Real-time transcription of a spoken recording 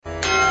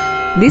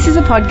This is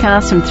a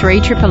podcast from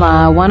 3RRR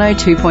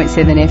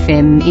 102.7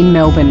 FM in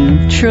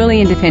Melbourne, truly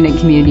independent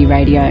community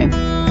radio.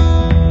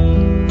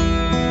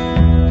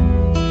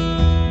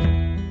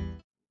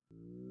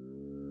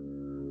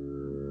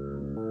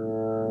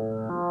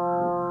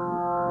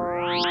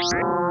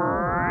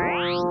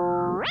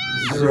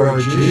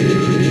 Zero G.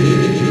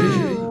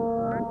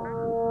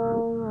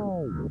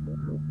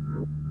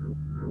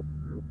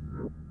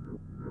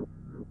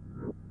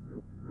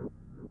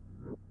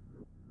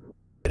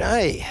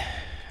 G'day.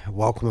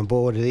 Welcome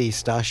aboard the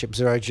Starship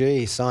Zero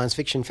G science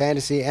fiction,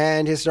 fantasy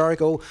and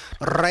historical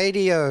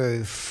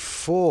radio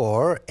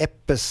for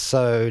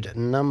episode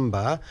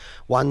number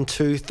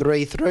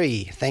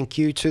 1233. Thank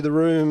you to the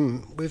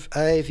Room with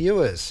A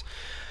viewers.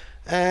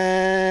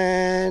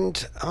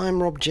 And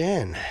I'm Rob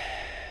Jan,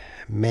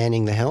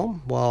 manning the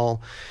helm,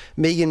 while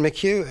Megan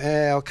McHugh,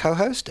 our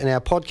co-host, and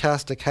our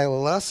podcaster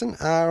Kayla Larson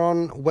are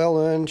on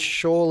well-earned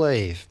shore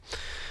leave.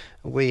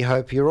 We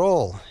hope you're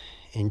all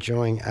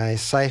enjoying a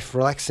safe,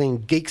 relaxing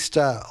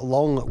Geekster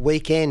long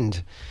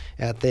weekend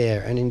out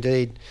there, and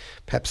indeed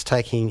perhaps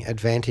taking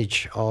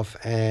advantage of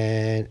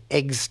an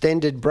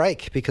extended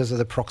break because of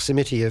the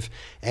proximity of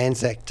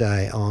Anzac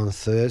Day on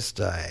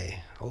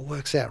Thursday. All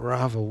works out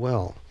rather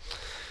well.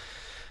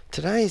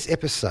 Today's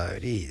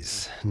episode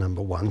is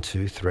number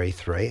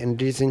 1233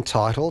 and it is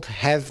entitled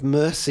Have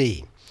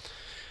Mercy.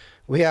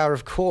 We are,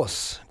 of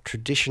course,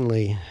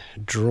 traditionally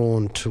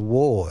drawn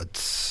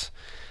towards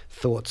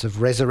thoughts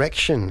of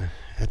resurrection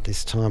at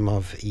this time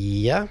of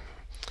year.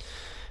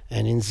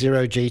 And in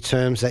zero-G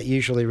terms, that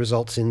usually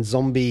results in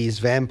zombies,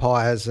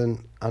 vampires,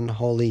 and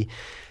unholy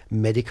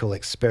medical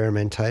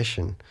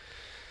experimentation.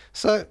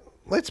 So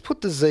let's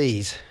put the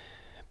Z's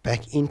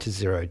back into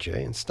zero-G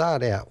and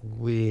start out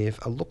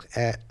with a look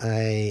at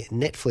a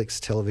Netflix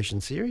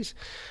television series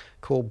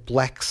called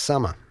Black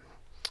Summer.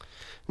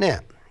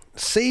 Now,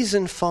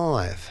 Season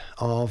 5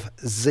 of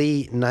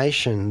Z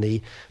Nation,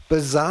 the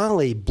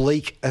bizarrely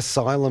bleak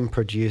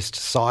asylum-produced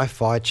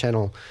sci-fi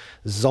channel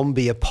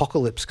zombie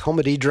apocalypse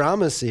comedy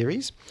drama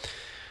series,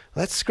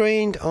 that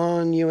screened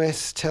on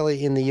US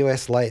telly in the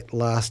US late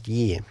last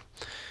year.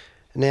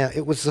 Now,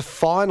 it was the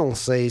final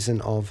season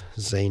of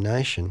Z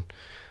Nation.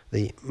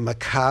 The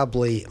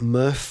macabrely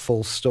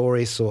mirthful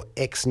story saw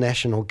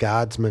ex-National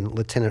Guardsman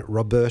Lieutenant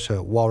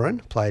Roberta Warren,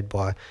 played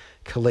by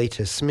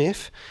Kalita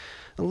Smith,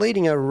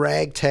 leading a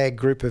ragtag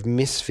group of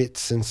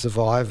misfits and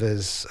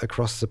survivors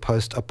across the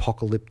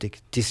post-apocalyptic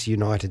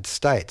disunited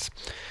states.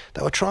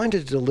 They were trying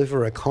to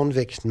deliver a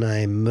convict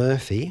named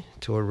Murphy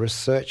to a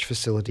research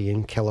facility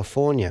in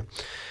California,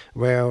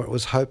 where it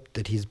was hoped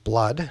that his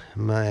blood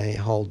may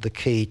hold the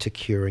key to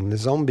curing the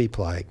zombie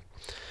plague.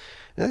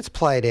 Now, that's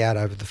played out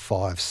over the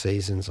 5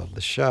 seasons of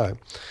the show.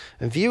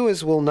 And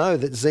viewers will know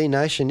that Z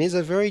Nation is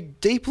a very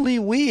deeply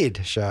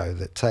weird show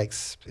that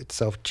takes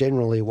itself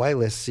generally way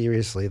less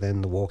seriously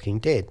than The Walking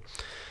Dead.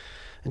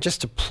 And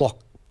just to pluck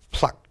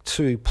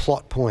 2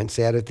 plot points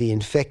out of the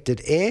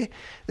infected air,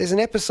 there's an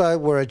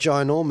episode where a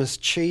ginormous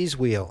cheese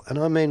wheel, and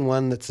I mean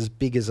one that's as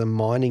big as a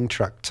mining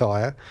truck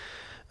tyre,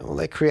 well,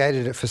 they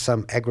created it for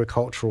some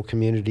agricultural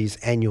community's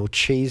annual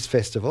cheese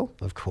festival,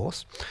 of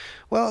course.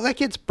 Well, that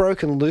gets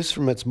broken loose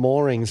from its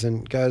moorings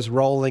and goes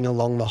rolling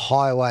along the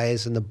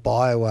highways and the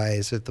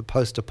byways of the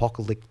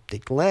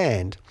post-apocalyptic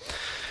land,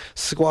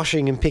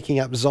 squashing and picking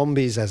up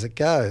zombies as it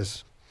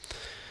goes.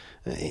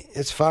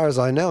 As far as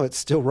I know, it's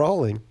still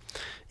rolling.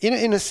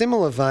 In a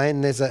similar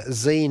vein, there's a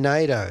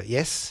Z-NATO.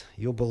 Yes,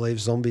 you'll believe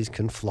zombies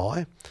can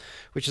fly,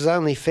 which is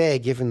only fair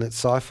given that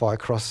Sci-Fi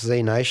crossed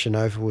Z Nation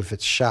over with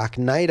its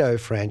Sharknado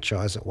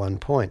franchise at one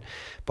point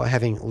by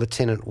having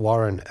Lieutenant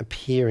Warren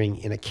appearing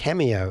in a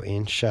cameo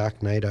in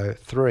Sharknado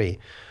 3.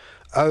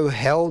 Oh,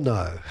 hell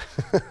no.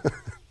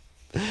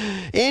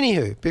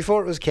 Anywho,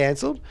 before it was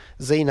cancelled,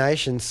 Z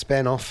Nation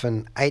span off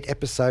an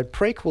 8-episode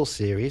prequel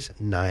series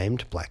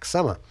named Black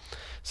Summer.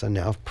 So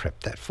now I've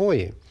prepped that for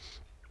you.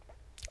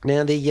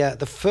 Now,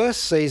 the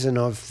first season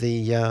of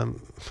the,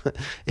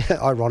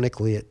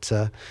 ironically, it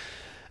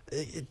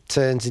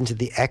turns into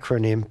the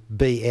acronym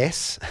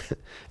BS.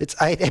 It's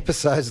 8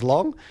 episodes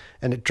long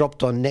and it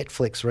dropped on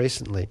Netflix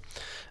recently.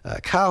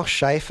 Carl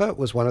Schaefer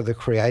was one of the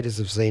creators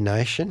of Z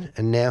Nation,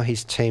 and now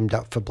he's teamed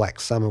up for Black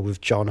Summer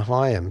with John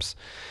Hyams.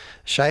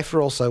 Schaefer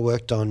also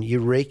worked on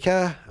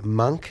Eureka,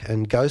 Monk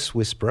and Ghost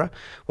Whisperer,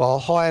 while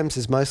Hyams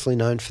is mostly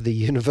known for the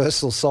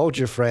Universal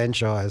Soldier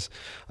franchise.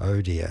 Oh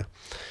dear.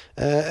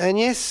 And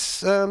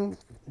yes,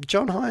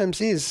 John Hyams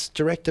is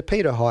director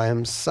Peter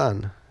Hyams'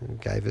 son, who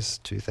gave us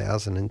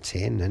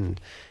 2010 and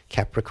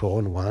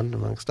Capricorn 1,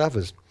 amongst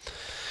others.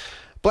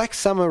 Black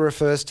Summer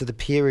refers to the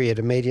period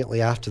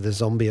immediately after the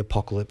zombie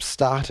apocalypse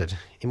started,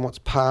 in what's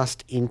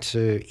passed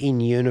into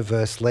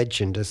in-universe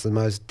legend as the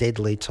most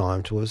deadly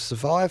time to have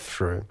survived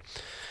through.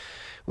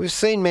 We've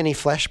seen many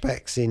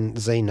flashbacks in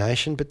Z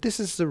Nation, but this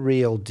is the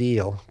real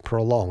deal,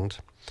 prolonged.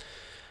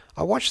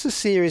 I watched the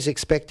series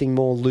expecting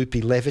more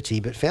loopy levity,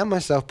 but found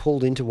myself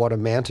pulled into what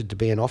amounted to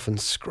be an often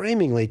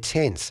screamingly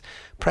tense,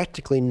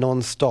 practically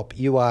non-stop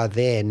you are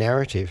there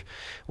narrative,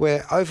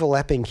 where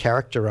overlapping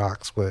character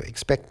arcs were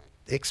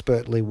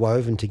expertly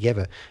woven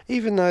together,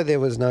 even though there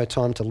was no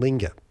time to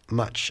linger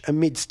much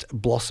amidst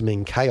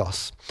blossoming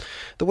chaos.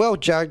 The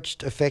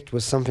well-judged effect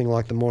was something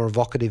like the more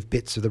evocative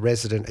bits of the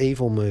Resident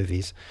Evil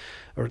movies,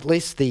 or at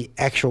least the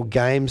actual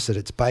games that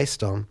it's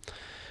based on,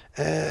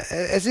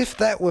 as if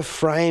that were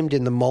framed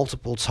in the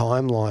multiple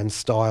timeline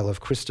style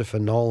of Christopher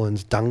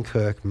Nolan's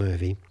Dunkirk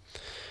movie.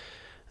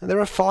 And there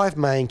are 5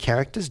 main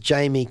characters.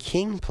 Jamie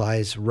King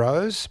plays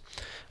Rose.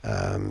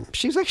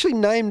 She was actually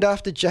named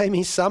after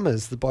Jamie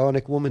Summers, the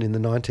bionic woman in the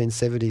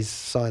 1970s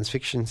science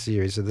fiction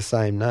series of the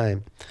same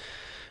name.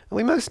 And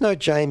we most know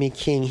Jamie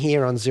King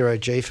here on Zero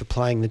G for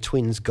playing the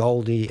twins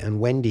Goldie and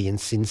Wendy in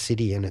Sin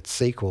City and its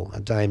sequel, A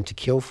Dame to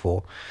Kill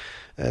For,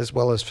 as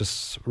well as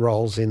for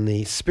roles in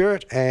The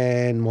Spirit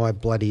and My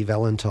Bloody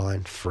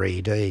Valentine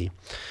 3D.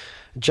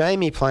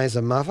 Jamie plays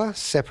a mother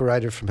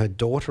separated from her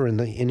daughter in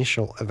the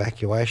initial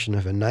evacuation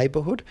of a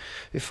neighbourhood,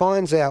 who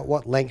finds out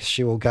what lengths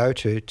she will go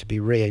to be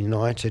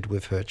reunited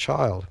with her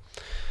child.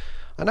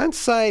 I don't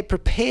say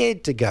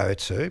prepared to go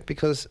to,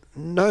 because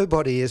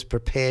nobody is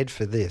prepared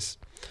for this.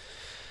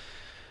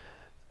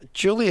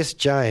 Julius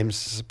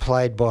James,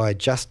 played by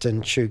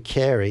Justin Chu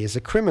Carey, is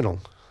a criminal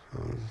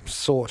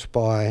sought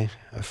by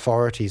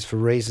authorities for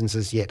reasons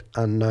as yet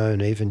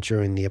unknown even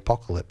during the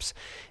apocalypse.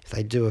 If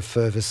they do a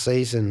further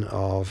season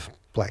of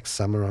Black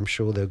Summer, I'm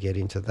sure they'll get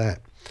into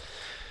that.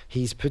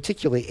 He's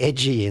particularly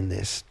edgy in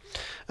this.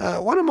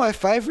 One of my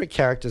favourite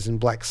characters in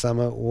Black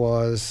Summer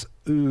was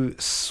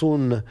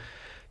Sun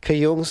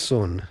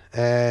Kyung-sun,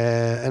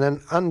 an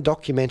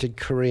undocumented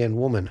Korean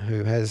woman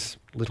who has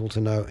little to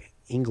no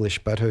English,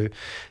 but who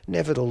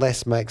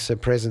nevertheless makes her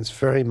presence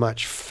very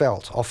much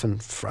felt, often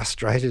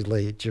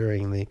frustratedly,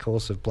 during the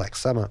course of Black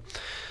Summer.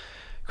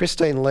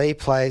 Christine Lee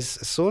plays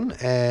Sun,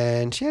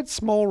 and she had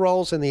small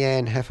roles in the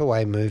Anne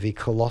Hathaway movie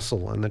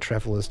Colossal and the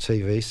Travellers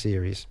TV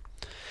series.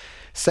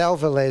 Sal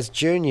Velez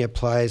Jr.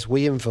 plays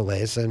William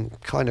Velez, and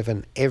kind of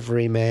an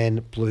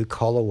everyman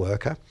blue-collar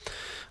worker.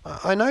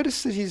 I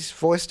noticed that he's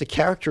voiced a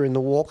character in the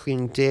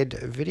Walking Dead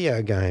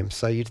video game,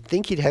 so you'd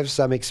think he'd have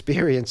some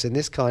experience in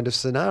this kind of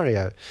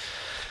scenario.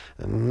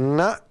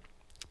 Nah.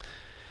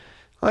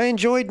 I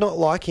enjoyed not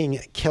liking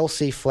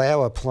Kelsey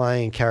Flower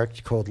playing a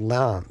character called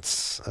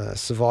Lance, a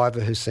survivor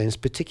who seems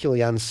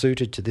particularly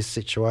unsuited to this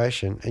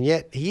situation, and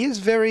yet he is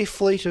very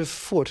fleet of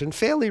foot and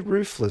fairly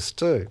ruthless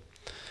too.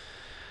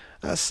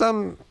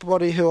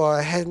 Somebody who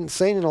I hadn't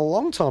seen in a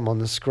long time on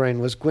the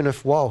screen was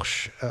Gwyneth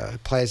Walsh, who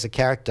plays a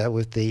character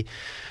with the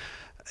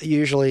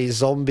usually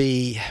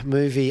zombie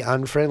movie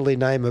unfriendly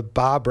name of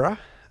Barbara,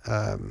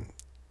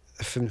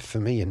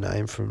 familiar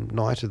name from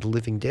Night of the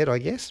Living Dead, I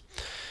guess.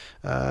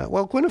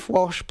 Gwyneth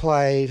Walsh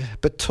played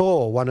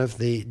Bator, one of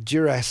the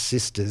Duras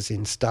sisters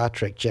in Star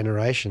Trek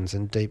Generations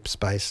and Deep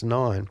Space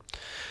Nine,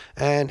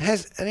 and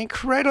has an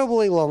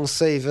incredibly long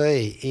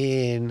CV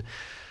in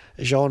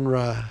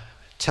genre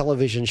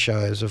television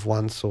shows of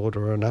one sort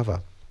or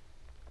another.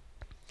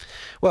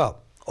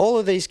 Well, all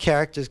of these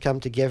characters come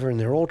together and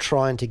they're all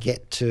trying to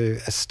get to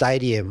a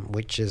stadium,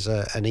 which is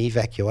an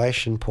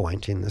evacuation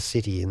point in the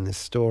city in this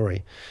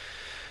story.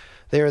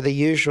 There are the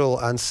usual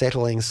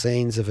unsettling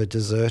scenes of a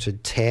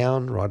deserted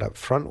town right up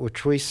front,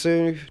 which we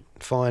soon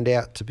find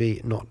out to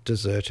be not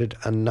deserted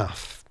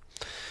enough,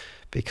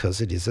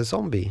 because it is a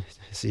zombie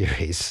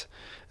series.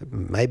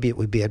 Maybe it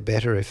would be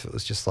better if it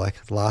was just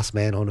like Last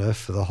Man on Earth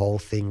for the whole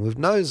thing with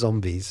no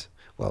zombies.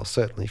 Well,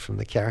 certainly from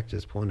the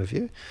character's point of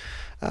view.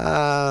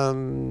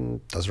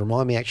 Does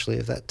remind me actually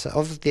of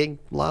the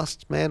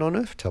Last Man on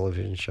Earth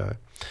television show.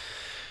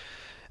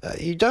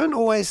 You don't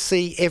always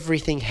see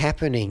everything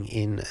happening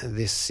in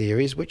this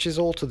series, which is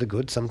all to the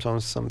good.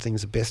 Sometimes some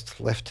things are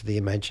best left to the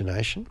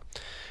imagination.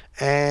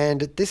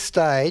 And at this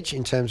stage,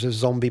 in terms of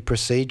zombie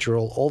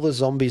procedural, all the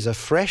zombies are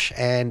fresh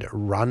and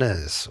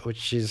runners,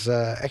 which is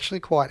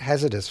actually quite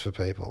hazardous for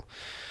people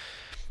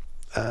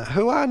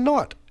who are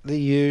not the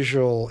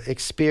usual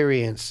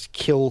experienced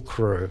kill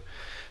crew.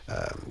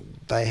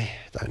 They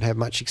don't have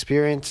much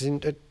experience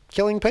in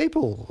killing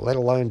people, let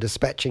alone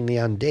dispatching the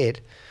undead.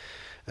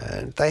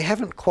 They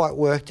haven't quite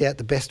worked out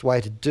the best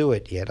way to do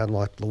it yet,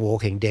 unlike The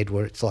Walking Dead,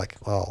 where it's like,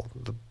 well,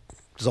 the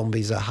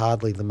zombies are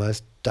hardly the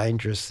most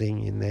dangerous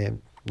thing in their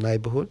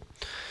neighbourhood.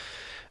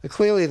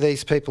 Clearly,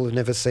 these people have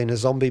never seen a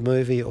zombie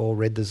movie or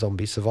read the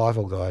Zombie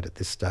Survival Guide at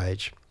this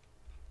stage.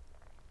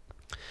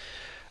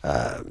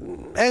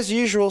 As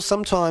usual,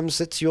 sometimes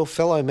it's your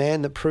fellow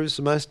man that proves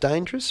the most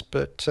dangerous,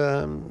 but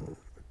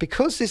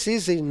because this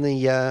is in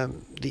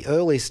the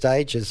early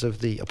stages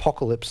of the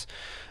apocalypse,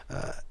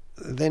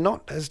 they're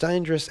not as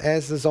dangerous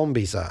as the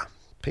zombies are.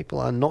 People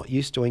are not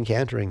used to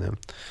encountering them.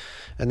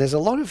 And there's a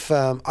lot of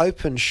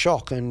open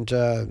shock and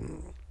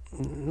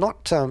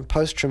not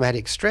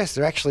post-traumatic stress.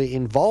 They're actually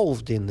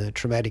involved in the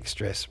traumatic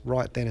stress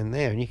right then and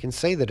there. And you can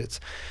see that it's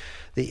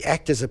the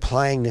actors are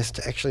playing this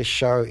to actually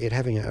show it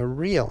having a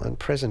real and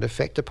present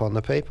effect upon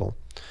the people.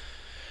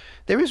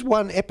 There is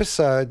one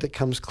episode that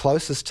comes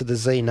closest to the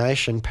Z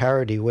Nation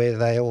parody where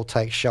they all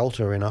take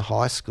shelter in a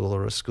high school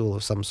or a school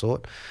of some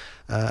sort,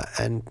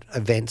 and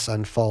events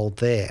unfold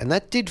there. And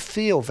that did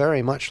feel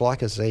very much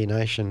like a Z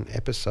Nation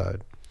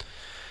episode.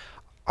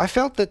 I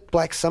felt that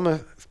Black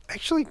Summer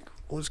actually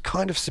was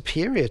kind of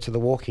superior to the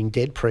Walking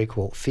Dead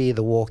prequel, Fear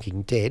the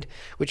Walking Dead,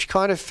 which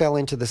kind of fell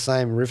into the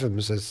same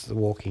rhythms as The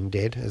Walking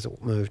Dead as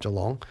it moved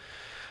along.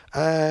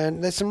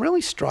 And there's some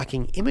really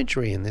striking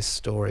imagery in this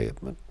story,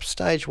 a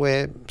stage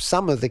where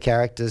some of the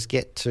characters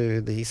get to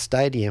the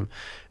stadium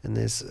and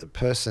there's a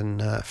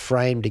person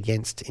framed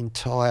against an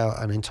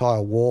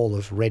entire wall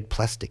of red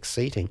plastic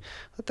seating.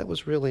 I thought that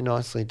was really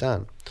nicely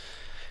done.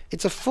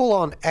 It's a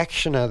full-on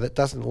actioner that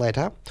doesn't let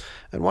up,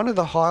 and one of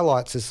the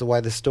highlights is the way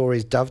the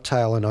stories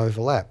dovetail and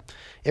overlap.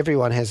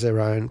 Everyone has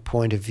their own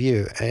point of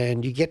view,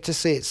 and you get to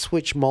see it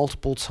switch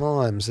multiple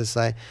times as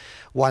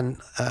one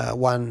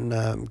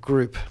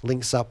group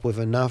links up with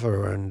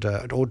another and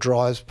or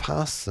drives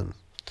past them.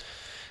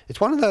 It's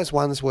one of those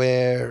ones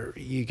where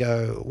you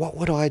go, what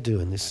would I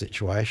do in this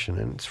situation?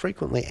 And it's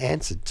frequently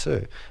answered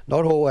too,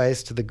 not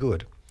always to the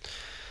good.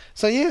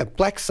 So yeah,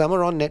 Black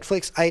Summer on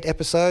Netflix, 8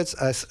 episodes,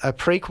 a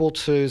prequel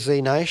to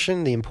Z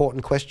Nation. The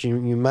important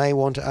question you may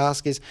want to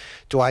ask is,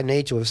 do I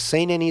need to have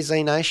seen any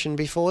Z Nation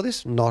before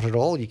this? Not at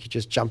all. You could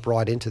just jump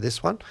right into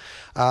this one.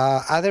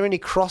 Are there any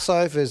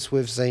crossovers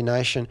with Z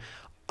Nation?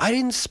 I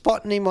didn't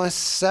spot any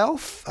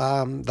myself.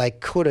 They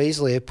could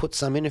easily have put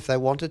some in if they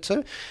wanted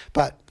to,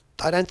 but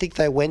I don't think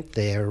they went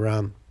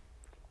there.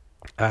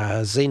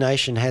 Z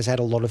Nation has had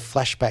a lot of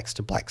flashbacks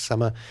to Black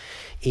Summer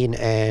in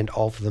and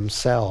of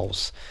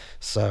themselves.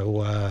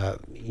 So,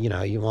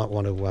 you might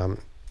want to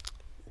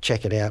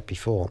check it out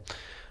before.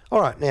 All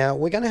right, now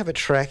we're going to have a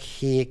track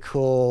here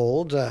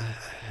called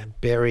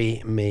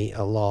Bury Me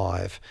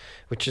Alive,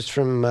 which is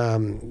from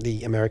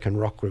the American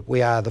rock group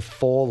We Are the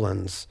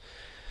Fallen's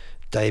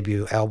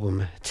debut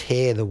album,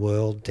 Tear the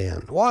World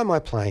Down. Why am I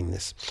playing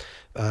this?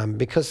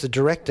 Because the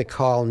director,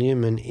 Kyle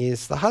Newman,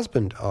 is the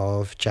husband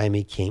of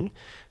Jamie King,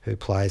 who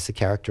plays the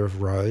character of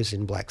Rose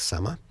in Black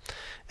Summer.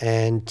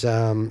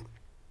 And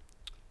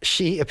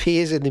she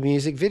appears in the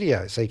music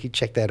video, so you can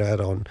check that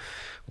out on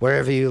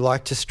wherever you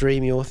like to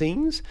stream your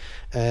things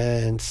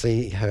and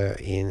see her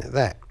in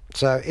that.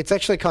 So it's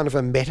actually kind of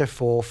a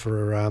metaphor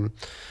for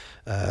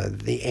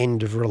the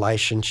end of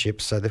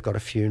relationships. So they've got a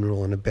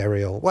funeral and a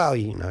burial. Well,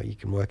 you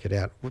can work it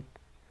out. Would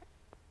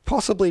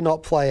possibly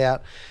not play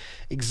out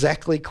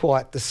exactly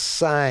quite the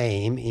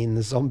same in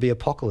the zombie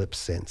apocalypse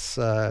sense.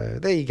 So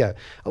there you go.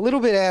 A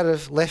little bit out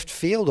of left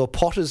field, or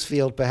Potter's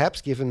field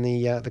perhaps, given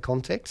the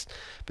context.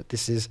 But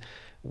this is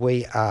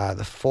We Are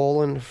the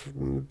Fallen,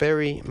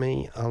 Bury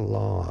Me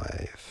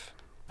Alive.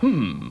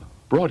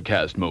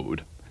 Broadcast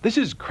mode. This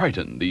is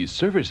Crichton, the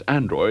service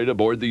android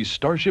aboard the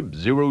Starship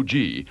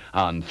Zero-G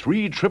on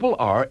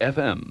 3RRR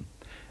FM.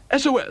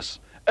 SOS!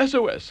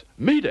 SOS!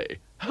 Mayday!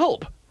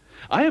 Help!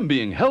 I am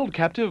being held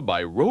captive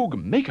by rogue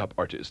makeup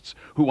artists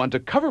who want to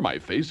cover my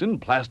face in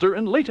plaster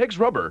and latex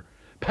rubber.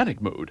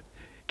 Panic mode.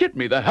 Get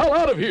me the hell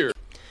out of here!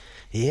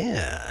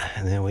 Yeah,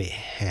 and then we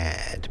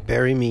had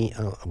Bury Me...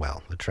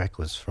 well, the track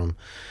was from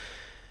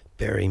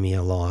Bury Me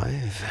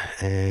Alive,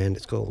 and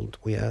it's called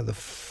We Are the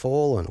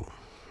Fallen.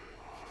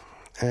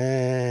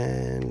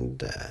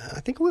 And I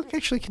think we'll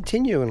actually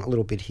continue a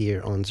little bit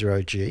here on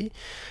Zero-G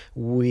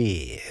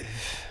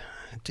with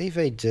a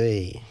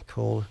DVD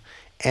called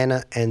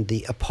Anna and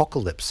the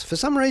Apocalypse. For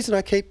some reason,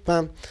 I keep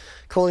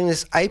calling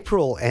this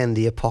April and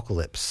the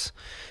Apocalypse.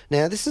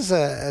 Now, this is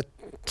a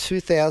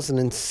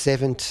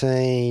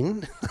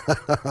 2017,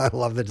 I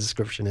love the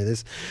description of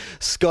this,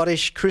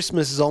 Scottish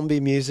Christmas zombie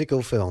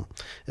musical film.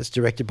 It's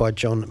directed by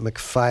John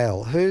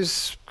McPhail,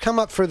 who's come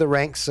up through the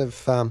ranks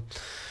of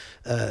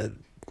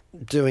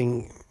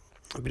doing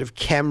a bit of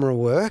camera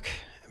work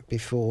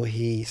before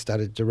he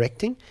started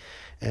directing.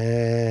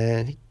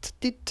 And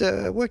he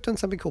worked on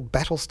something called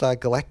Battlestar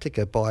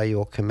Galactica by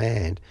Your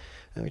Command,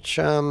 which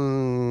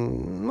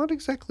I'm not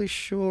exactly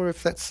sure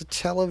if that's a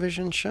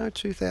television show,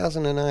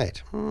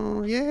 2008.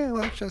 Yeah,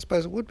 well, actually, I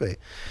suppose it would be.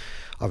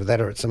 Either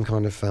that or it's some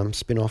kind of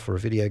spin-off or a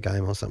video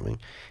game or something.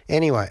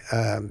 Anyway,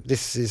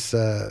 this is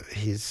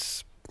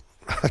his...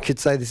 I could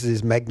say this is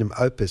his magnum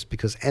opus,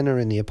 because Anna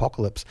in the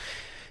Apocalypse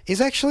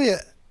is actually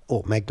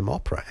or magnum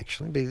opera,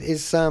 actually,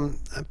 is a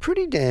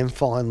pretty damn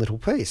fine little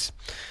piece.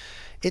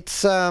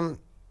 It's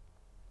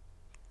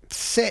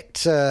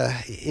set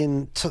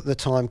in the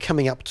time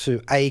coming up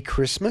to a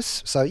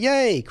Christmas. So,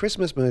 yay,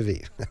 Christmas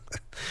movie.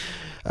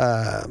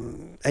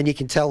 And you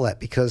can tell that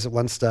because at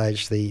one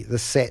stage the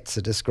sets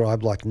are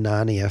described like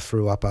Narnia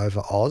threw up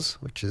over Oz,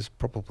 which is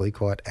probably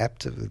quite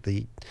apt of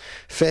the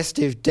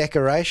festive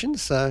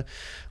decorations. So,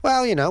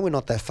 well, we're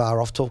not that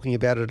far off talking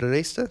about it at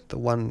Easter. The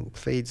one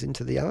feeds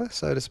into the other,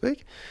 so to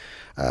speak.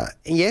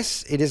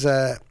 Yes, it is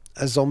a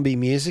zombie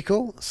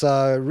musical,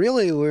 so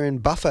really we're in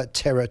Buffy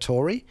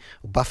territory.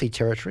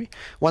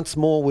 Once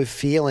more with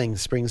feeling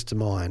springs to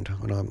mind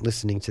when I'm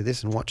listening to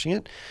this and watching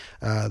it.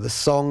 The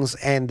songs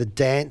and the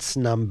dance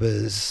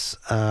numbers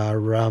are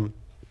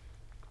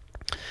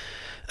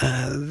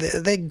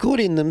they're good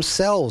in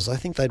themselves. I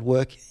think they'd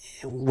work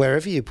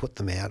wherever you put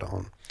them out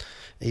on.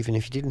 even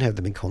if you didn't have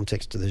them in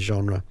context of the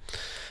genre.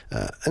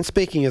 And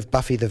speaking of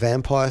Buffy the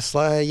Vampire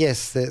Slayer,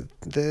 yes,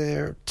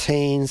 they're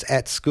teens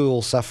at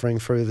school suffering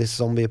through this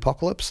zombie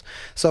apocalypse.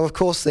 So, of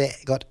course, they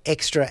got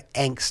extra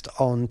angst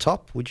on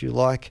top. Would you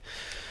like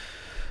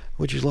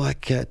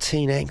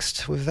teen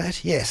angst with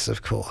that? Yes,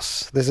 of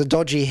course. There's a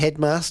dodgy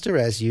headmaster,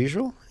 as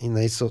usual, in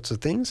these sorts of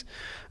things.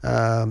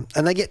 And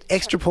they get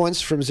extra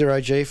points from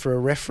Zero G for a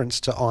reference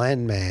to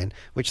Iron Man,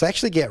 which they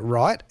actually get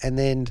right. And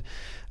then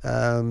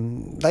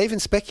they even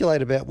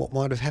speculate about what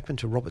might have happened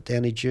to Robert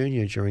Downey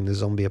Jr. during the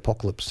zombie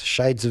apocalypse.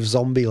 Shades of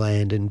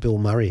Zombieland and Bill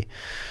Murray.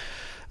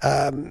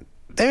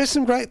 There are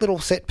some great little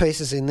set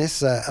pieces in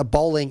this. A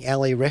bowling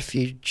alley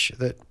refuge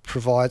that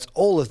provides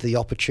all of the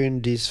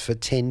opportunities for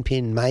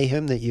 10-pin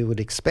mayhem that you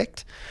would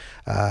expect.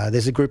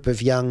 There's a group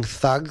of young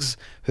thugs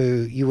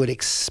who you would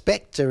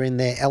expect are in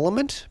their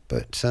element,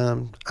 but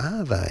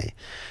are they?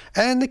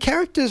 And the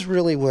characters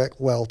really work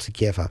well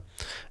together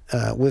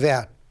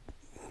without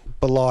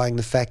belying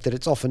the fact that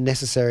it's often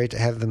necessary to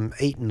have them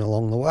eaten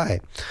along the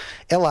way.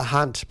 Ella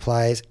Hunt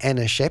plays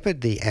Anna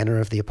Shepherd, the Anna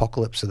of the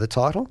Apocalypse of the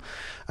title.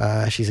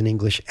 She's an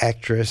English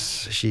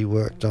actress. She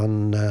worked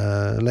on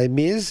Les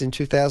Mis in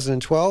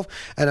 2012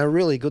 and a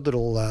really good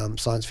little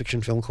science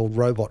fiction film called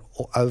Robot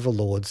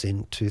Overlords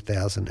in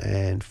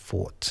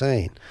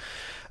 2014.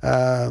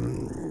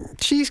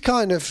 She's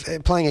kind of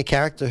playing a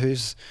character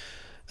who's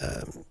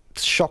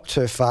shocked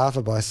her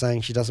father by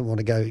saying she doesn't want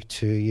to go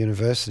to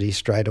university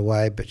straight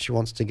away, but she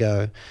wants to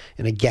go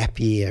in a gap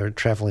year and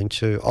travelling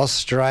to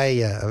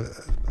Australia,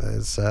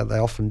 as they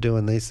often do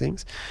in these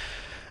things.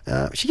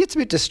 She gets a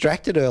bit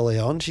distracted early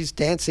on. She's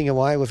dancing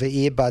away with her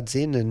earbuds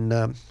in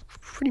and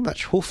pretty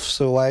much hoofs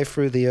her way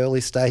through the early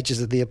stages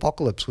of the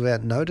apocalypse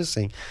without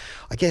noticing.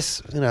 I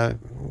guess,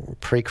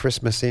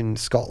 pre-Christmas in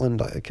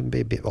Scotland, it can be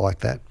a bit like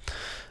that.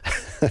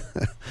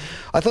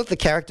 I thought the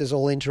characters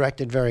all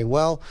interacted very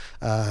well.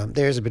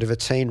 There is a bit of a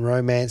teen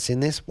romance in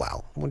this.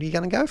 Well, what are you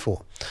going to go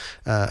for?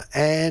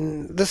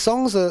 And the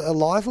songs are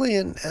lively,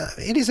 and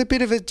it is a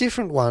bit of a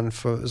different one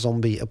for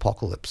zombie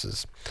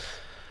apocalypses.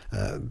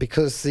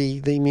 Because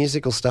the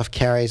musical stuff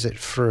carries it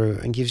through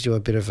and gives you a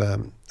bit of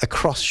a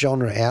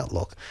cross-genre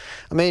outlook.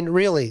 I mean,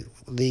 really,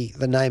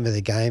 the name of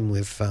the game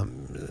with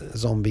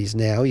zombies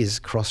now is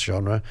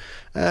cross-genre,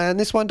 and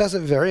this one does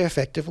it very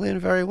effectively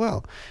and very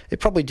well. It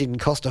probably didn't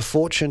cost a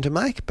fortune to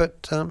make,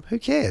 but who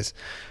cares?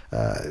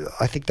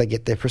 I think they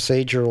get their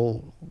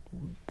procedural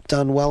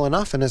done well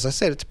enough, and as I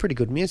said, it's a pretty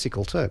good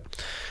musical too.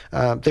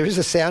 There is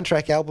a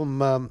soundtrack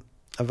album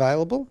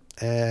available,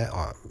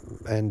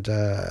 and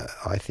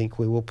I think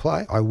we will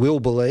play. I Will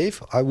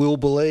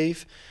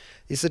Believe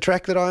is the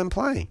track that I am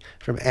playing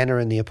from Anna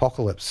and the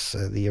Apocalypse,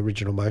 the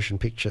original motion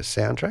picture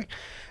soundtrack,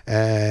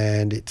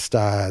 and it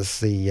stars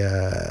the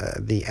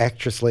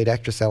lead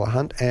actress Ella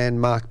Hunt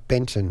and Mark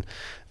Benton,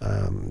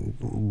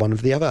 one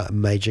of the other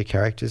major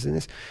characters in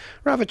this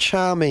rather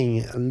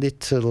charming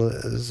little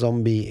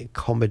zombie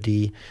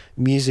comedy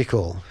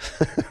musical,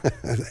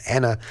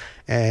 Anna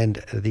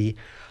and the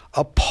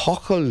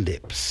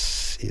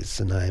Apocalypse is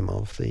the name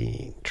of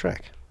the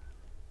track.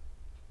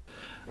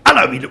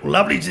 Hello, me little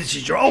lovelies. This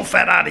is your old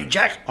fat Artie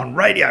Jack on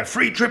Radio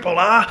Free Triple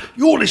R.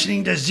 You're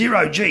listening to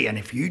Zero G, and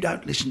if you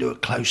don't listen to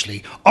it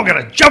closely, I'm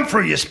going to jump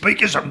through your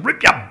speakers and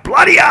rip your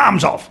bloody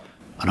arms off.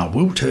 And I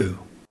will too.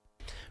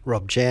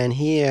 Rob Jan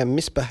here,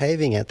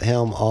 misbehaving at the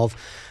helm of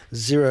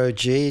Zero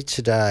G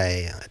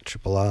today at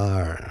Triple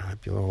R. I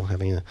hope you're all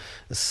having a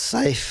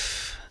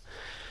safe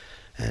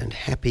and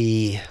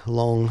happy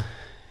long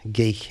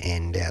geek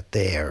end out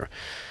there.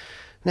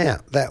 Now,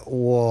 that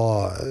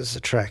was a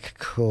track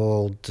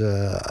called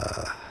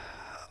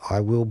I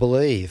Will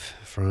Believe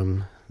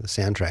from the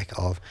soundtrack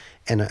of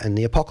Anna and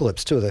the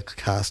Apocalypse. Two of the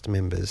cast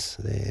members,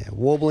 they're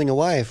warbling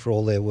away for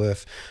all their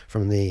worth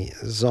from the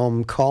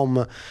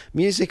Zomcom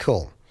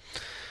musical.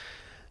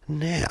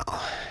 Now,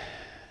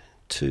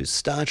 to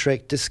Star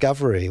Trek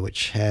Discovery,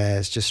 which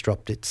has just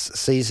dropped its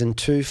Season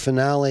 2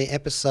 finale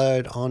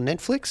episode on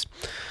Netflix.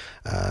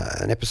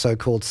 An episode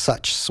called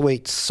Such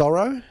Sweet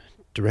Sorrow,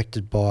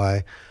 directed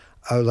by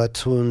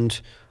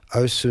Olatund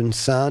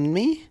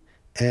Osunsanmi,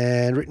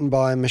 and written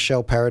by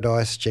Michelle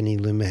Paradise, Jenny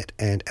Lumet,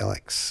 and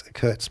Alex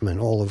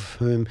Kurtzman, all of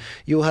whom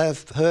you'll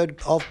have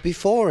heard of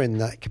before in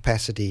that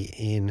capacity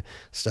in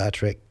Star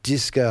Trek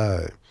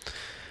Disco.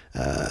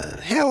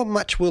 How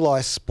much will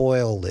I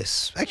spoil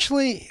this?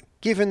 Actually,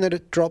 given that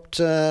it dropped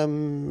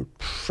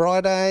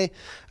Friday,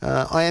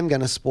 I am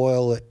going to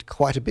spoil it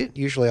quite a bit.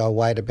 Usually I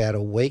wait about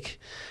a week.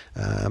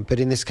 But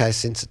in this case,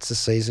 since it's a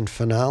season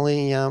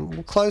finale,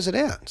 we'll close it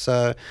out.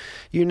 So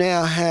you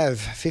now have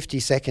 50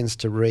 seconds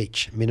to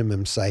reach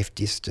minimum safe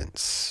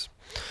distance.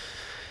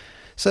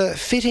 So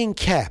fitting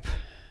cap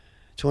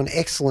to an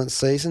excellent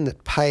season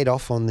that paid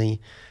off on the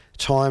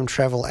time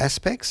travel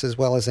aspects as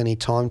well as any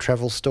time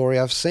travel story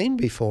I've seen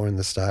before in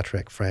the Star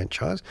Trek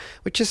franchise,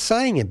 which is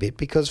saying a bit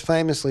because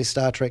famously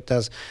Star Trek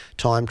does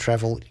time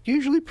travel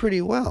usually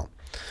pretty well.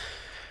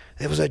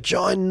 There was a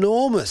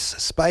ginormous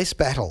space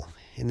battle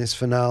in this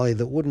finale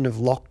that wouldn't have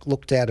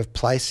looked out of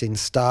place in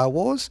Star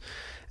Wars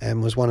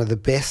and was one of the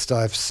best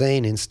I've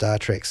seen in Star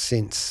Trek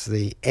since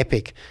the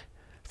epic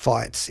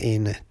fights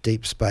in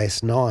Deep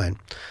Space Nine.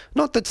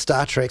 Not that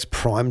Star Trek's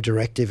prime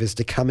directive is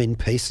to come in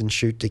peace and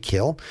shoot to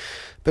kill,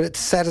 but it's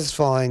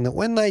satisfying that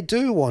when they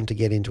do want to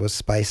get into a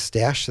space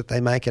stoush that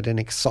they make it an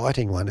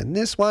exciting one, and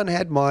this one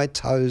had my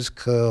toes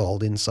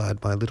curled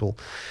inside my little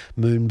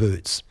moon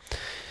boots.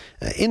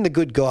 In the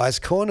good guys'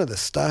 corner, the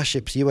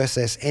starships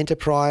USS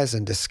Enterprise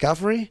and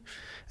Discovery,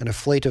 and a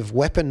fleet of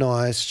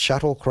weaponised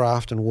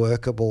shuttlecraft and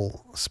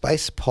workable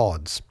space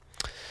pods.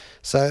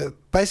 So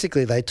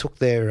basically they took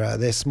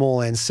their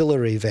small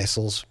ancillary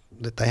vessels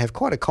that they have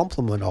quite a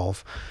complement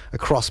of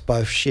across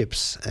both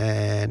ships,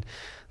 and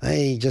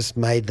they just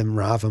made them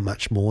rather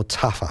much more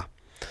tougher.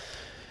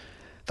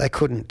 They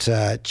couldn't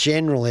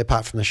generally,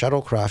 apart from the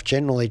shuttlecraft,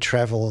 generally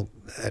travel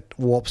at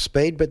warp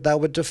speed, but they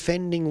were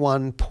defending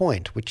one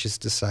point, which is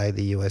to say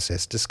the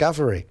USS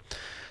Discovery.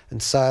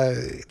 And so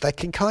they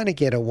can kind of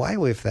get away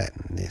with that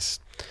in this.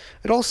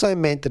 It also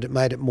meant that it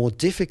made it more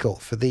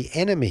difficult for the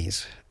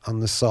enemies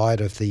on the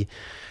side of the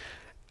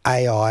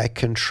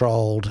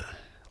AI-controlled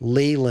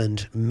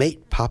Leland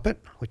meat puppet,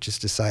 which is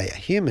to say a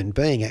human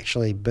being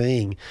actually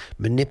being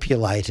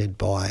manipulated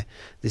by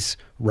this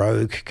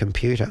rogue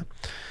computer.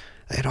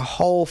 They had a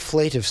whole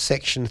fleet of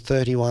Section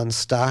 31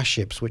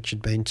 starships which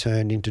had been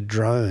turned into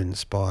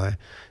drones by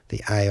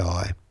the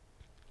AI.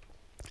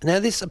 Now,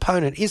 this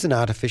opponent is an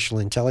artificial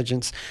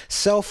intelligence,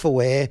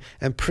 self-aware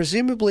and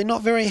presumably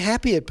not very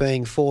happy at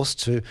being forced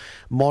to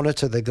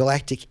monitor the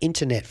galactic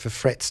internet for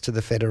threats to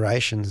the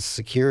Federation's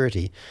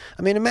security.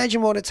 I mean,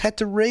 imagine what it's had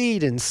to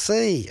read and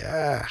see.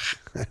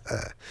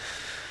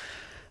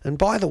 And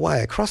by the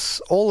way, across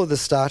all of the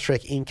Star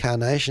Trek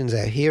incarnations,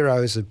 our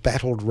heroes have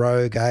battled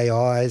rogue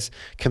AIs,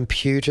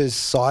 computers,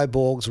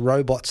 cyborgs,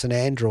 robots and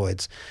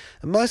androids.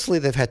 And mostly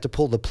they've had to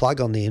pull the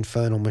plug on the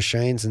infernal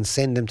machines and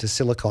send them to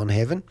Silicon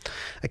Heaven.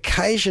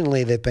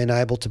 Occasionally they've been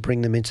able to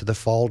bring them into the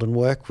fold and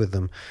work with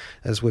them,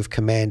 as with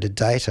Commander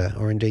Data,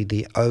 or indeed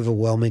the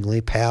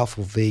overwhelmingly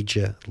powerful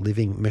V'Ger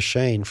living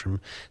machine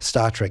from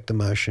Star Trek The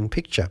Motion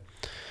Picture.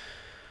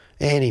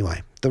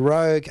 Anyway, the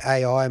rogue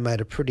AI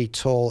made a pretty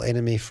tall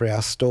enemy for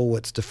our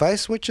stalwarts to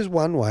face, which is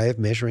one way of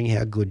measuring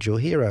how good your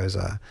heroes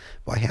are,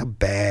 by how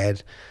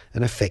bad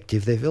and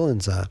effective their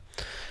villains are.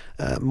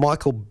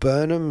 Michael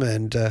Burnham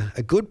and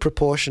a good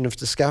proportion of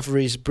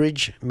Discovery's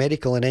bridge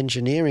medical and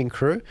engineering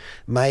crew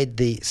made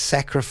the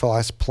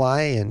sacrifice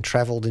play and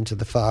travelled into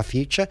the far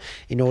future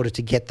in order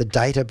to get the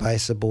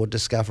database aboard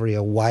Discovery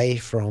away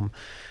from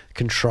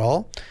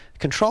Control.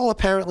 Control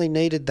apparently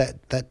needed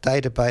that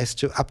database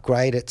to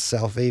upgrade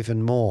itself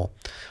even more.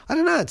 I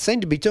don't know, it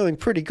seemed to be doing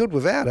pretty good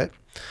without it.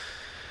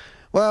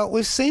 Well,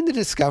 we've seen the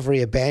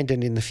Discovery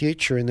abandoned in the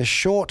future in the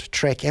short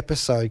Trek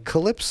episode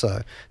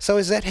Calypso. So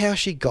is that how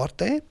she got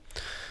there?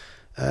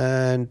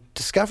 And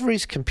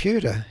Discovery's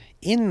computer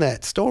in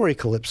that story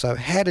Calypso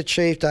had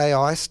achieved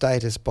AI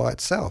status by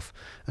itself,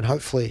 and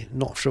hopefully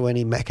not through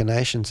any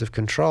machinations of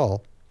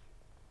Control.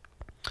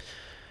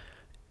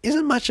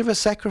 Isn't much of a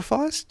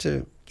sacrifice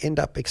to end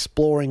up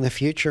exploring the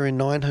future in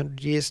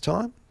 900 years'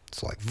 time?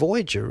 It's like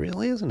Voyager,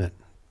 really, isn't it?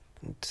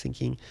 I'm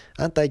thinking,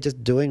 aren't they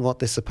just doing what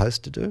they're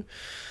supposed to do?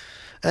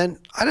 And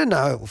I don't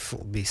know if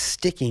it'll be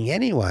sticking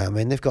anyway. I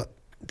mean, they've got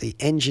the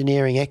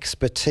engineering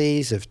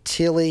expertise of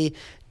Tilly,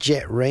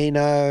 Jet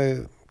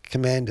Reno,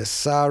 Commander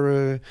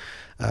Saru,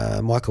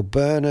 Michael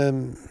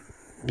Burnham,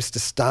 Mr.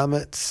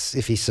 Stamets,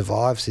 if he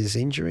survives his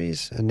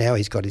injuries, and now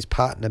he's got his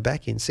partner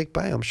back in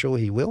sickbay, I'm sure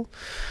he will.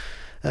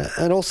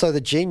 And also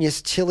the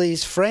genius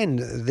Tilly's friend,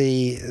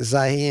 the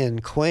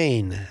Zahian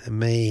Queen,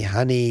 me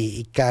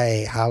honey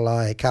ike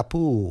halai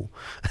kapu.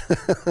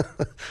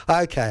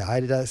 Okay,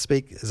 I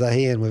speak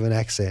Zahian with an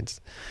accent.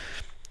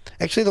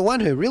 Actually, the one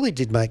who really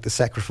did make the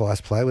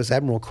sacrifice play was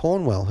Admiral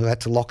Cornwell, who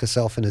had to lock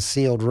herself in a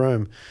sealed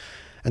room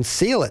and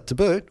seal it to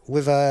boot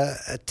with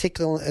a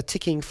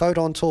ticking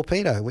photon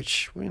torpedo,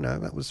 which, you know,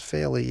 that was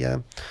fairly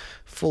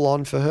full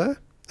on for her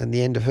and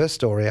the end of her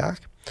story arc.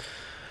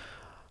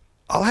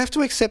 I'll have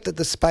to accept that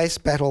the space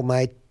battle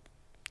made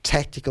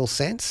tactical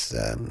sense.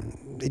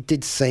 It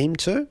did seem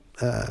to.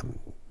 A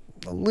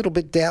little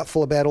bit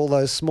doubtful about all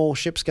those small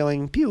ships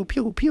going pew,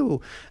 pew,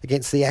 pew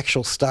against the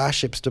actual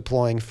starships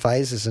deploying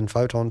phasers and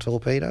photon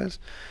torpedoes.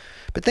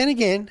 But then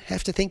again,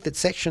 have to think that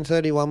Section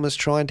 31 was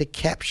trying to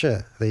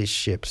capture these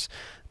ships,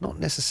 not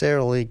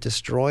necessarily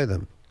destroy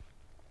them.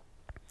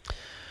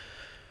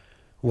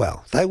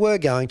 Well, they were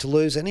going to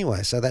lose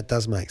anyway, so that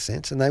does make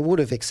sense. And they would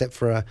have, except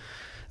for a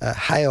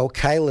Hail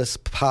Kalis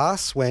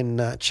pass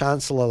when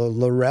Chancellor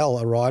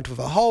Laurel arrived with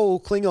a whole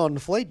Klingon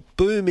fleet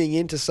booming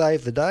in to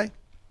save the day.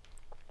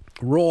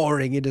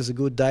 Roaring, it is a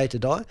good day to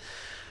die.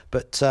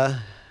 But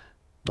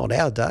not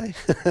our day,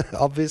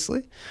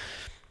 obviously.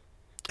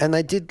 And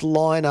they did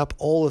line up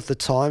all of the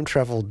time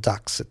travel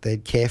ducks that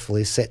they'd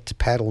carefully set to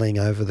paddling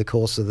over the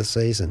course of the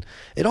season.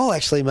 It all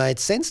actually made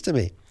sense to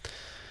me.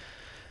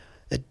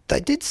 They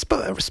did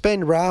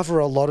spend rather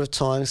a lot of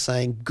time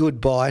saying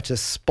goodbye to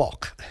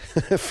Spock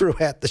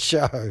throughout the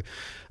show.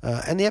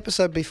 and the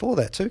episode before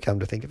that too, come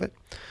to think of it.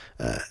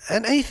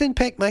 And Ethan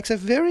Peck makes a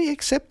very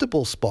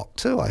acceptable Spock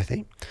too, I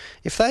think.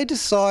 If they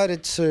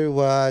decided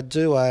to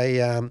do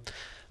a,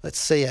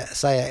 say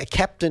a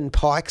Captain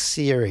Pike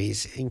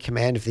series in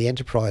command of the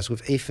Enterprise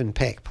with Ethan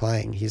Peck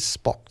playing his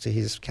Spock to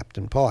his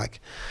Captain Pike,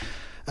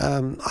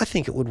 I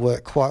think it would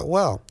work quite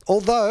well.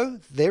 Although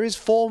there is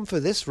form for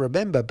this.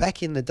 Remember,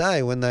 back in the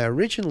day when they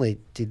originally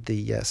did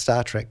the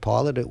Star Trek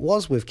pilot, it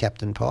was with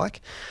Captain Pike,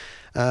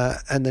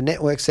 and the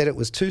network said it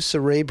was too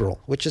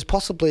cerebral, which is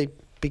possibly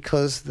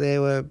because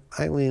there were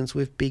aliens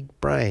with big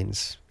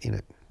brains in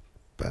it,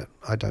 but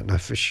I don't know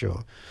for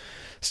sure.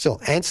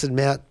 Still, Anson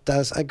Mount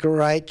does a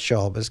great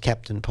job as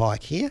Captain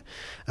Pike here.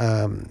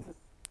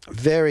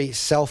 Very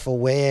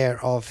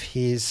self-aware of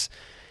his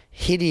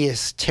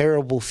hideous,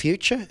 terrible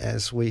future,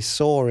 as we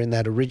saw in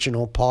that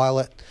original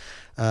pilot.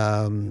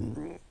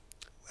 Once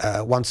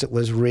it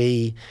was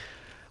reworked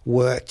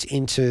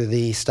into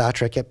the Star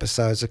Trek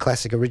episodes, the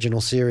classic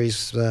original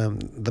series,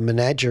 The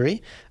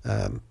Menagerie,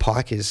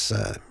 Pike is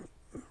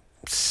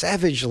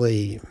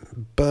savagely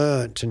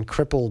burnt and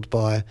crippled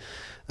by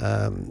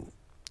a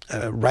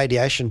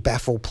radiation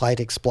baffle plate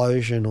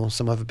explosion or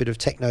some other bit of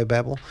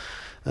technobabble,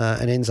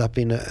 and ends up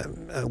in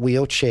a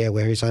wheelchair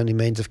where his only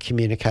means of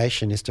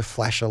communication is to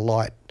flash a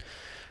light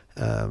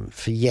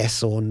for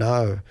yes or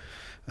no.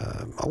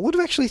 I would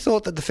have actually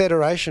thought that the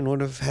Federation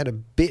would have had a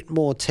bit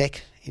more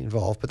tech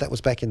involved, but that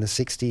was back in the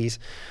 60s.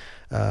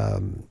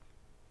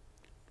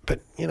 But,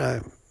 you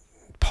know,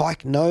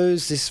 Pike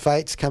knows this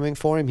fate's coming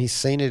for him. He's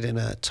seen it in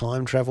a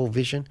time travel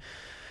vision.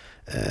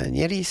 And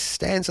yet he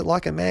stands it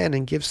like a man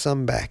and gives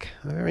some back.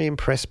 I'm very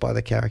impressed by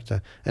the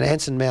character. And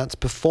Anson Mount's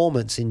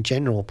performance in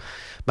general,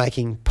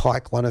 making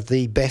Pike one of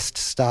the best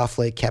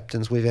Starfleet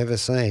captains we've ever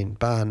seen,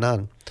 bar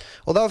none.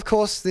 Although, of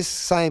course, this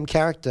same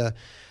character,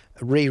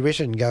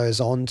 rewritten,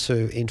 goes on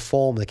to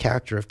inform the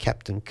character of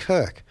Captain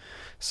Kirk.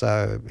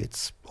 So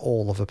it's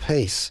all of a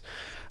piece.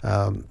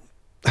 I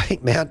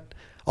think Mount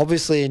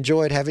obviously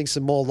enjoyed having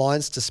some more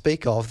lines to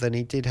speak of than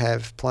he did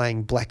have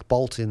playing Black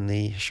Bolt in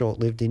the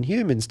short-lived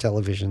Inhumans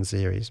television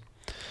series.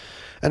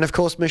 And of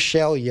course,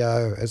 Michelle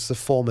Yeoh as the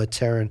former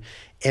Terran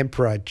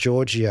Emperor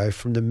Giorgio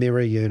from the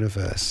Mirror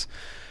Universe.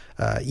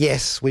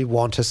 Yes, we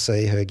want to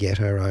see her get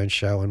her own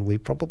show, and we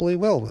probably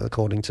will,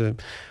 according to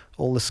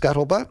all the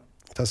scuttlebutt.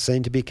 It does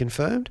seem to be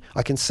confirmed.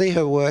 I can see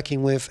her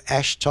working with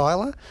Ash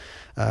Tyler,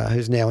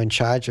 who's now in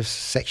charge of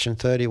Section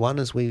 31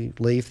 as we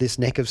leave this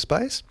neck of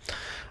space.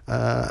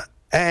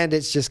 And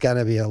it's just going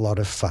to be a lot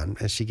of fun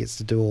as she gets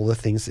to do all the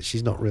things that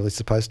she's not really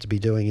supposed to be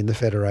doing in the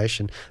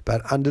Federation,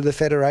 but under the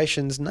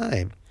Federation's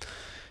name.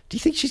 Do you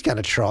think she's going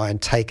to try and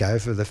take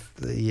over the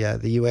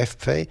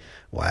UFP?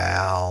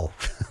 Wow.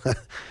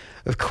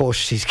 Of course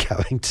she's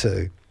going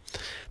to.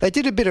 They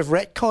did a bit of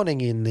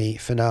retconning in the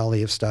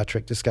finale of Star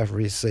Trek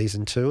Discovery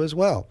Season 2 as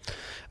well.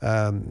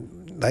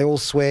 They all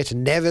swear to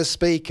never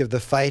speak of the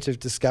fate of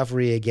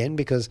Discovery again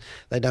because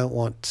they don't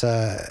want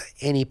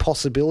any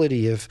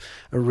possibility of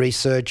a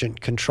resurgent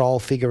control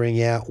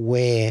figuring out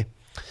where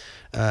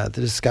the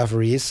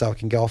Discovery is so it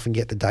can go off and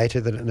get the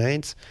data that it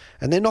needs.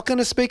 And they're not going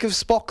to speak of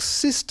Spock's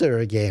sister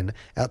again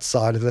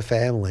outside of the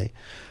family.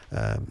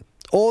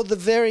 Or the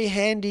very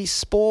handy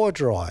spore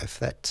drive,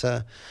 that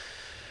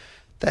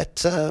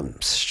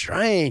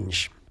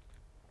strange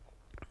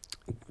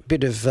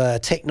bit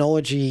of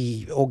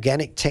technology,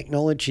 organic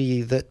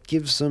technology that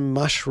gives them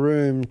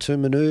mushroom to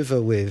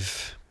manoeuvre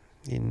with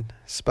in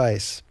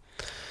space.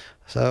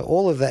 So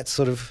all of that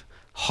sort of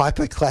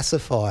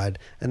hyper-classified,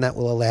 and that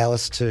will allow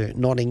us to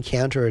not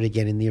encounter it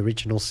again in the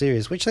original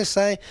series, which they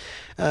say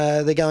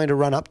they're going to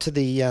run up to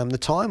the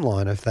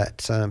timeline of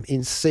that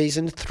in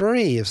Season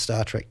 3 of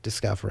Star Trek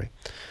Discovery,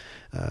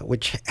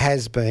 which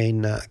has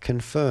been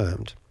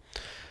confirmed.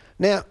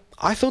 Now,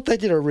 I thought they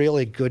did a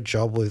really good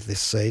job with this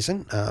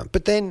season,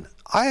 but then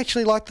I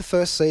actually liked the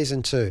first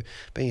season too.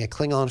 Being a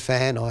Klingon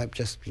fan, I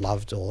just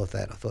loved all of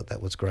that. I thought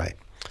that was great.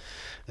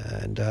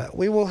 And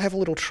we will have a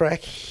little track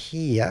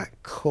here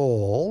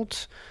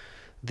called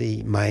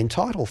the main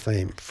title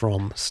theme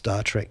from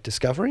Star Trek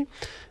Discovery.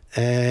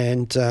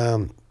 And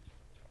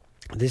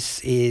this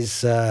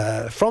is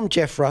from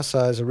Jeff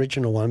Russo's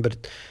original one,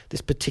 but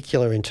this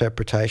particular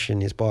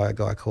interpretation is by a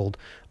guy called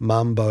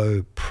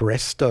Mambo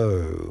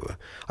Presto.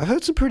 I've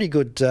heard some pretty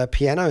good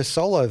piano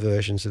solo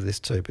versions of this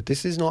too, but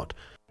this is not.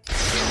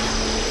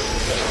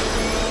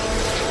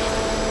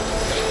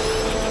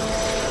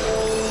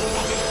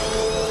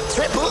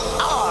 Triple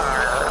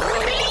R.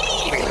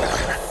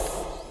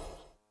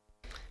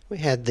 We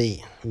had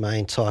the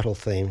main title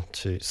theme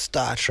to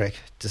Star Trek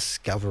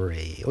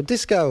Discovery, or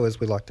Disco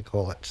as we like to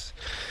call it.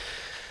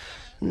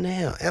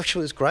 Now,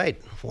 actually it was great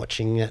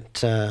watching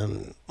it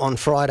on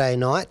Friday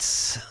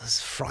nights. It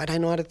was Friday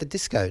night at the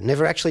disco.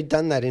 Never actually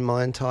done that in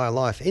my entire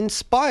life, in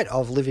spite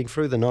of living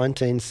through the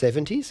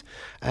 1970s.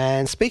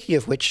 And speaking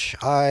of which,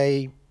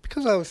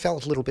 because I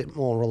felt a little bit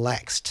more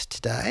relaxed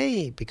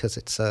today because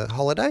it's a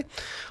holiday,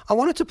 I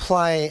wanted to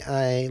play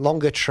a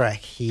longer track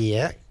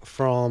here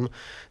from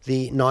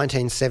the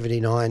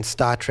 1979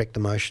 Star Trek The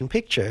Motion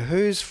Picture,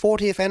 whose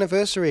 40th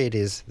anniversary it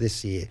is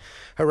this year.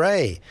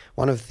 Hooray!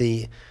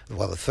 The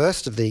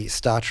first of the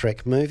Star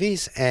Trek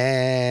movies,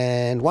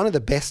 and one of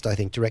the best, I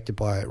think, directed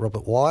by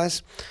Robert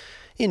Wise,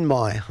 in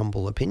my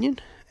humble opinion,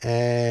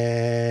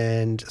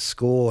 and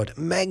scored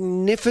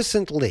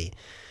magnificently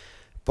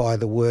by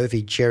the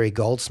worthy Jerry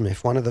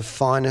Goldsmith, one of the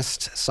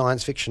finest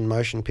science fiction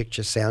motion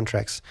picture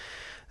soundtracks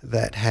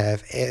that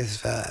have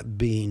ever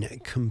been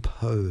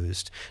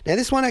composed. Now,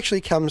 this one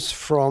actually comes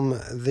from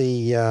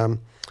the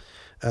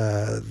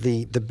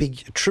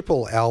big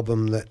triple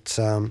album that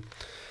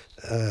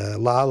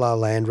La La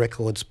Land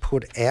Records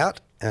put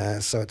out.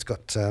 So it's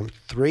got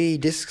 3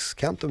 discs,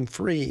 count them,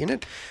 3 in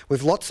it,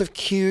 with lots of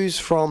cues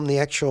from the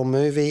actual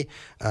movie,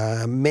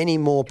 many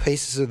more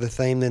pieces of the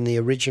theme than the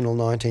original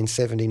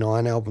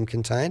 1979 album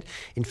contained.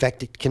 In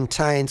fact, it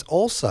contains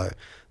also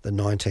the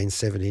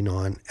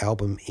 1979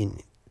 album in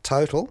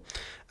total,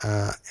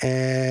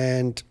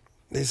 and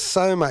there's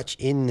so much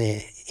in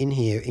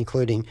here,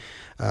 including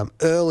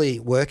early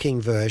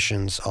working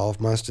versions of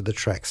most of the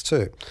tracks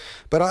too.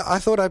 But I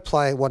thought I'd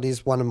play what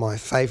is one of my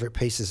favourite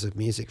pieces of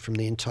music from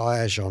the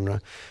entire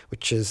genre,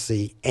 which is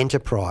the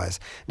Enterprise.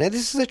 Now,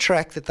 this is a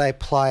track that they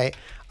play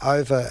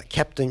over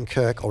Captain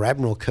Kirk, or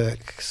Admiral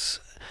Kirk's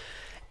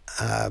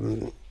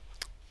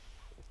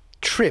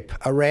trip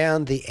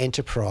around the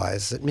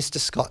Enterprise that Mr.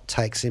 Scott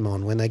takes him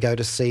on when they go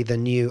to see the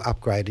new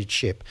upgraded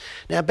ship.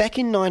 Now, back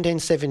in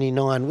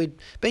 1979, we'd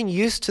been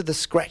used to the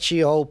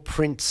scratchy old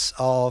prints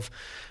of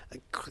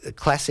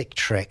classic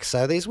Trek.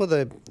 So these were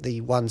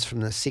the ones from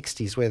the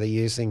 60s where they're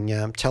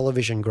using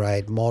television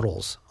grade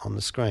models on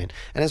the screen.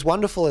 And as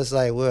wonderful as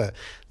they were,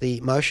 the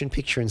motion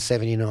picture in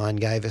 79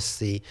 gave us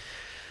the...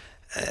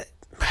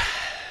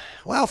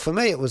 well, for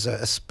me, it was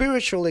a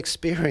spiritual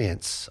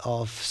experience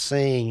of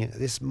seeing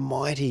this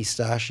mighty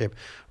starship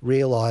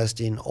realised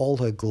in all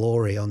her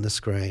glory on the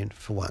screen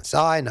for once.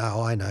 I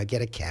know,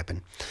 get a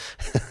cabin.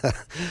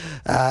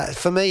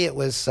 For me, it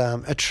was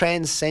a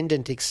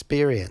transcendent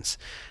experience.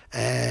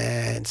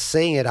 And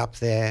seeing it up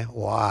there,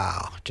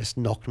 wow, just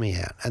knocked me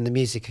out. And the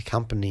music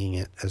accompanying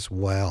it as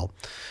well.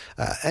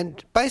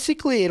 And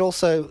basically, it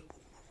also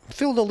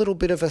filled a little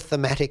bit of a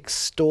thematic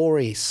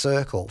story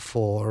circle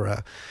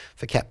for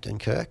Captain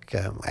Kirk,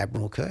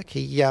 Admiral Kirk.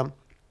 He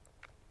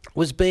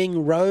was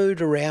being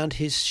rowed around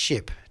his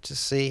ship to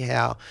see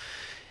how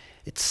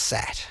it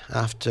sat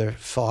after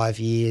 5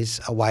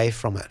 years away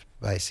from it,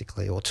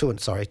 basically, or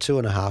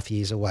 2.5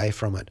 years away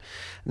from it.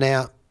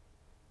 Now,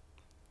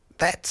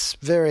 that's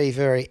very,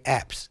 very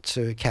apt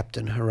to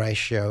Captain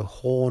Horatio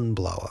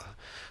Hornblower,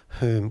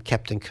 whom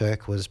Captain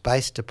Kirk was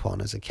based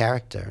upon as a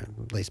character,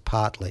 at least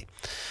partly.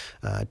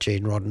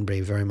 Gene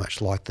Roddenberry very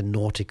much liked the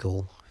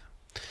nautical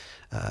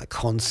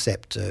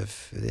concept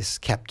of this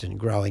captain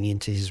growing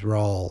into his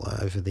role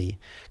over the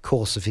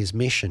course of his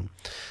mission,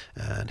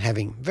 and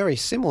having very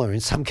similar,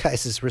 in some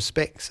cases,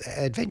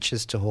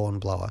 adventures to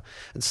Hornblower.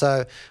 And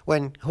so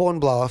when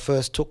Hornblower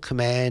first took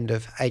command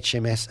of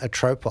HMS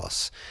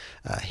Atropos,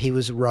 he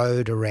was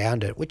rowed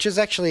around it, which is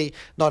actually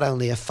not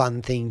only a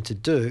fun thing to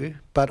do,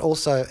 but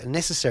also a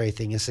necessary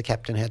thing, as the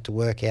captain had to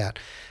work out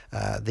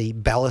the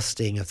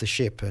ballasting of the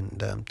ship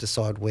and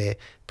decide where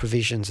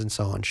provisions and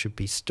so on should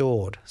be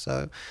stored.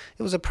 So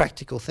it was a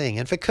practical thing.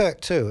 And for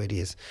Kirk too, it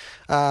is.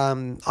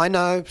 I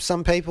know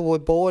some people were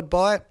bored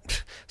by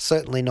it.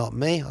 Certainly not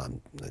me.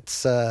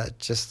 It's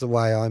just the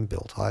way I'm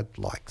built. I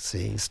like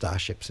seeing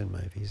starships in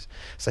movies.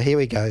 So here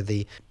we go,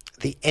 the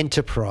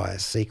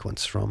Enterprise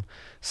sequence from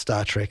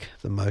Star Trek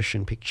The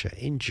Motion Picture.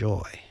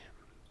 Enjoy.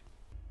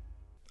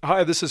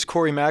 Hi, this is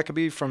Corey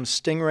Maccabee from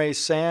Stingray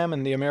Sam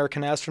and the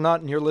American Astronaut,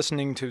 and you're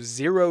listening to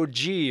Zero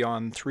G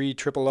on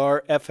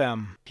 3RRR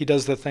FM. He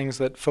does the things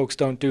that folks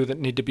don't do that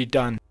need to be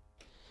done.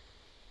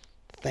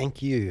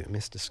 Thank you,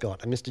 Mr.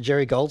 Scott. And Mr.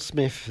 Jerry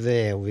Goldsmith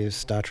there with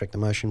Star Trek The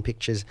Motion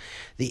Pictures,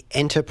 the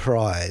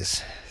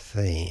Enterprise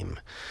theme.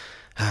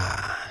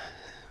 A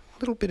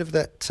little bit of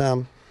that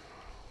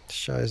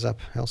shows up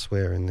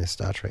elsewhere in the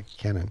Star Trek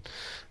canon.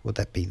 Would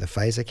that be the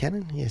phaser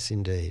canon? Yes,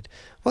 indeed.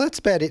 Well, that's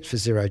about it for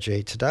Zero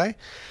G today.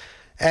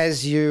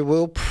 As you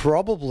will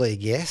probably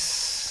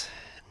guess,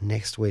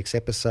 next week's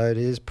episode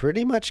is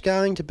pretty much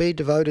going to be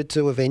devoted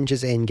to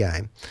Avengers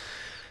Endgame.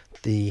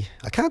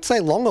 I can't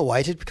say long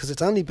awaited because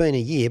it's only been a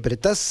year, but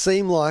it does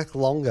seem like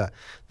longer.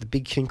 The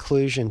big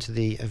conclusion to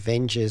the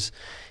Avengers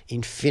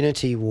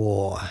Infinity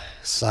War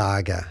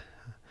saga.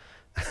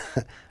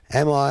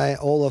 Am I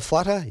all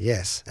aflutter?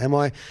 Yes. Am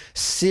I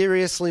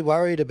seriously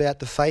worried about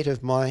the fate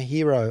of my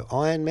hero,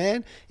 Iron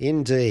Man?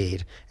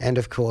 Indeed. And,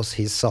 of course,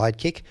 his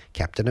sidekick,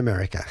 Captain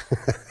America.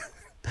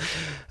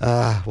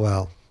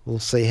 Well, we'll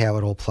see how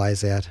it all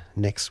plays out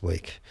next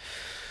week.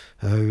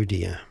 Oh,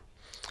 dear.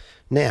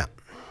 Now,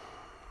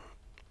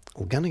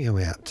 we're going to go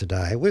out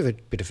today with a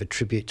bit of a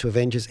tribute to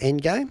Avengers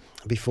Endgame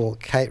before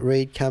Kate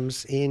Reid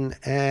comes in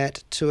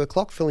at 2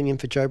 o'clock, filling in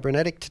for Joe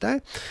Brunatic today.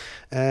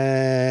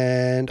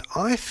 And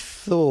I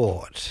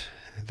thought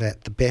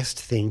that the best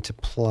thing to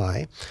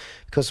play,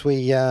 because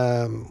we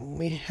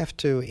have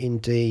to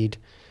indeed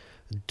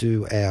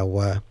do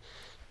our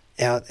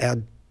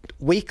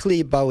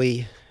weekly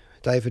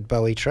David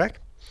Bowie track,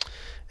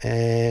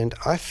 and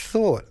I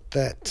thought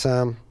that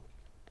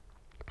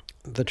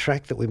the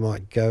track that we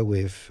might go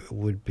with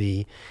would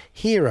be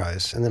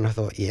Heroes, and then I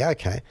thought, yeah,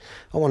 okay,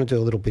 I want to do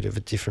a little bit of a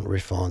different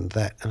riff on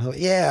that, and I thought,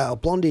 yeah,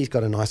 Blondie's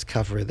got a nice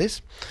cover of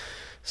this,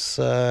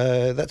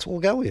 so that's what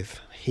we'll go with.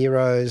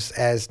 Heroes,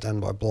 as done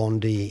by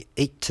Blondie.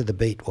 Eat to the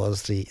Beat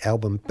was the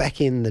album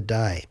back in the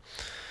day.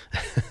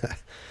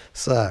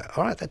 So,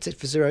 all right, that's it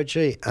for Zero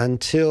G.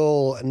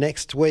 Until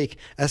next week,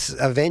 as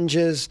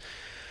Avengers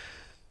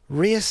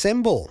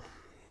reassemble.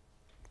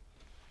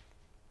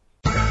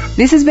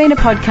 This has been a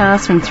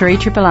podcast from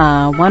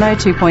 3RRR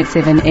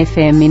 102.7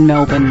 FM in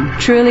Melbourne.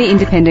 Truly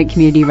independent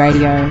community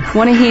radio.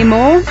 Want to hear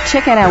more?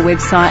 Check out our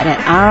website at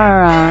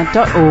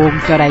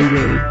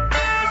rrr.org.au.